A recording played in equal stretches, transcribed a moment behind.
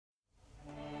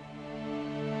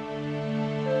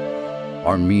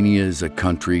Armenia is a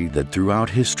country that throughout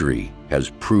history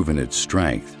has proven its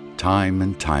strength time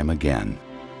and time again.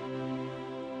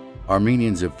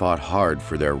 Armenians have fought hard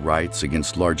for their rights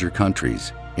against larger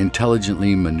countries,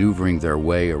 intelligently maneuvering their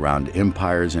way around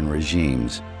empires and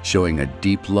regimes, showing a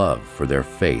deep love for their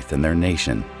faith and their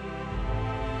nation.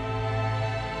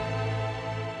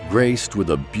 Graced with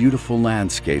a beautiful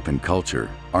landscape and culture,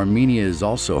 Armenia is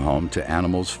also home to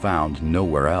animals found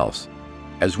nowhere else.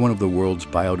 As one of the world's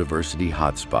biodiversity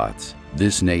hotspots,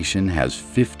 this nation has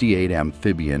 58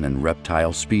 amphibian and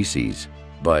reptile species,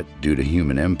 but due to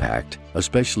human impact,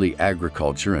 especially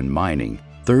agriculture and mining,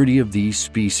 30 of these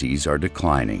species are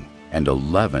declining, and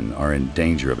 11 are in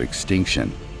danger of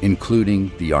extinction,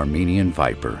 including the Armenian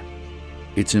viper.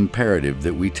 It's imperative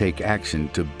that we take action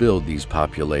to build these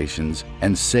populations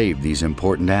and save these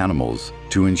important animals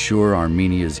to ensure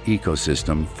Armenia's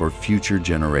ecosystem for future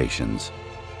generations.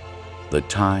 The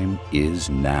time is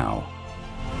now.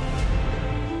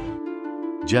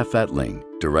 Jeff Ettling,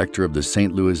 director of the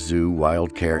St. Louis Zoo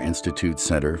WildCare Institute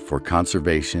Center for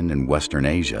Conservation in Western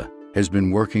Asia, has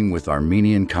been working with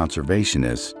Armenian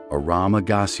conservationists Aram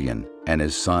Agassian and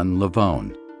his son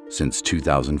Levon since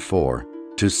 2004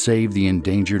 to save the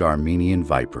endangered Armenian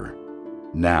viper.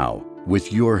 Now,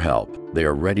 with your help, they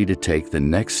are ready to take the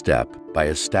next step by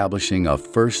establishing a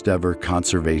first-ever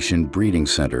conservation breeding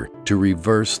center to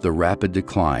reverse the rapid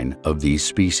decline of these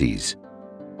species.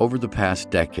 Over the past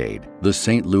decade, the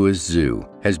St. Louis Zoo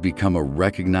has become a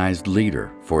recognized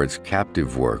leader for its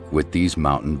captive work with these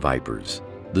mountain vipers.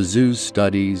 The zoo's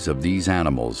studies of these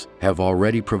animals have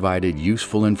already provided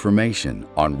useful information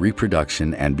on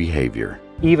reproduction and behavior.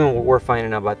 Even what we're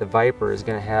finding out about the viper is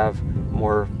going to have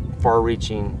more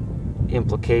far-reaching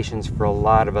implications for a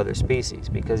lot of other species,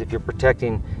 because if you're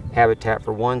protecting habitat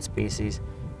for one species,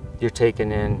 you're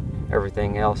taking in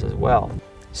everything else as well.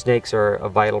 Snakes are a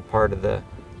vital part of the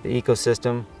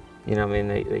ecosystem. You know, I mean,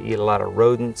 they eat a lot of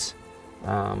rodents,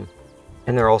 and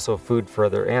they're also food for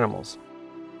other animals.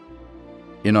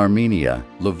 In Armenia,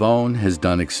 Levon has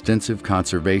done extensive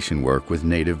conservation work with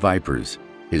native vipers.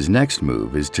 His next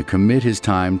move is to commit his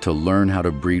time to learn how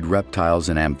to breed reptiles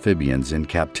and amphibians in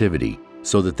captivity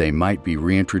so that they might be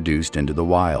reintroduced into the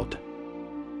wild.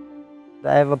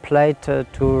 I have applied to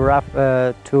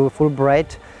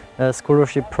Fulbright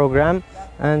scholarship program,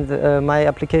 and my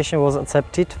application was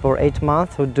accepted for 8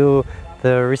 months to do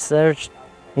the research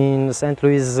in the St.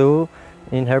 Louis Zoo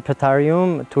in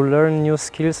herpetarium to learn new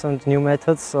skills and new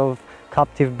methods of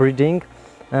captive breeding,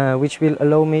 which will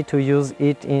allow me to use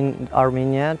it in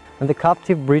Armenia. And the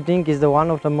captive breeding is one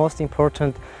of the most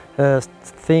important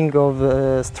thing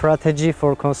of strategy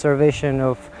for conservation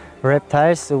of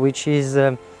reptiles, which is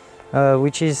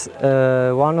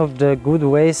one of the good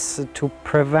ways to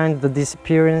prevent the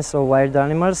disappearance of wild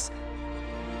animals.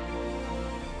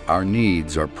 Our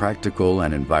needs are practical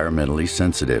and environmentally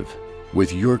sensitive.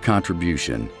 With your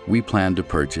contribution, we plan to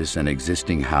purchase an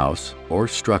existing house or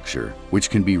structure which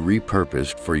can be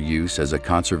repurposed for use as a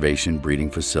conservation breeding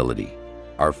facility.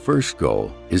 Our first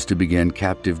goal is to begin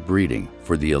captive breeding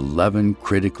for the 11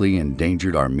 critically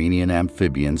endangered Armenian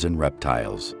amphibians and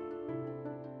reptiles.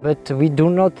 But we do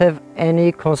not have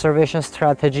any conservation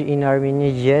strategy in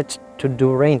Armenia yet to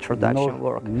do reintroduction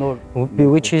work,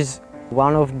 which is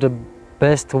one of the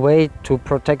best way to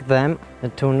protect them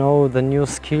and to know the new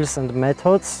skills and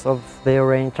methods of their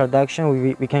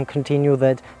reintroduction. We can continue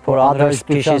that for other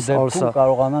species also.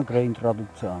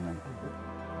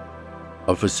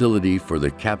 A facility for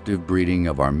the captive breeding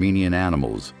of Armenian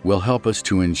animals will help us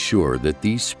to ensure that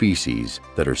these species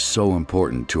that are so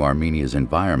important to Armenia's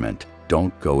environment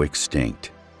don't go extinct.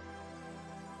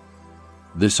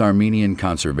 This Armenian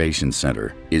Conservation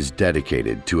Center is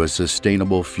dedicated to a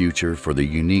sustainable future for the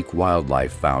unique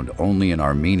wildlife found only in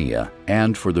Armenia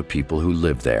and for the people who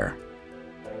live there.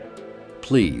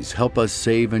 Please help us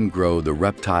save and grow the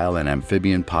reptile and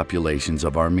amphibian populations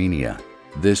of Armenia.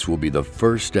 This will be the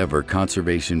first ever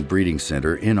conservation breeding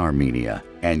center in Armenia,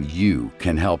 and you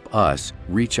can help us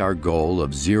reach our goal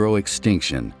of zero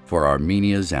extinction for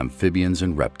Armenia's amphibians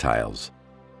and reptiles.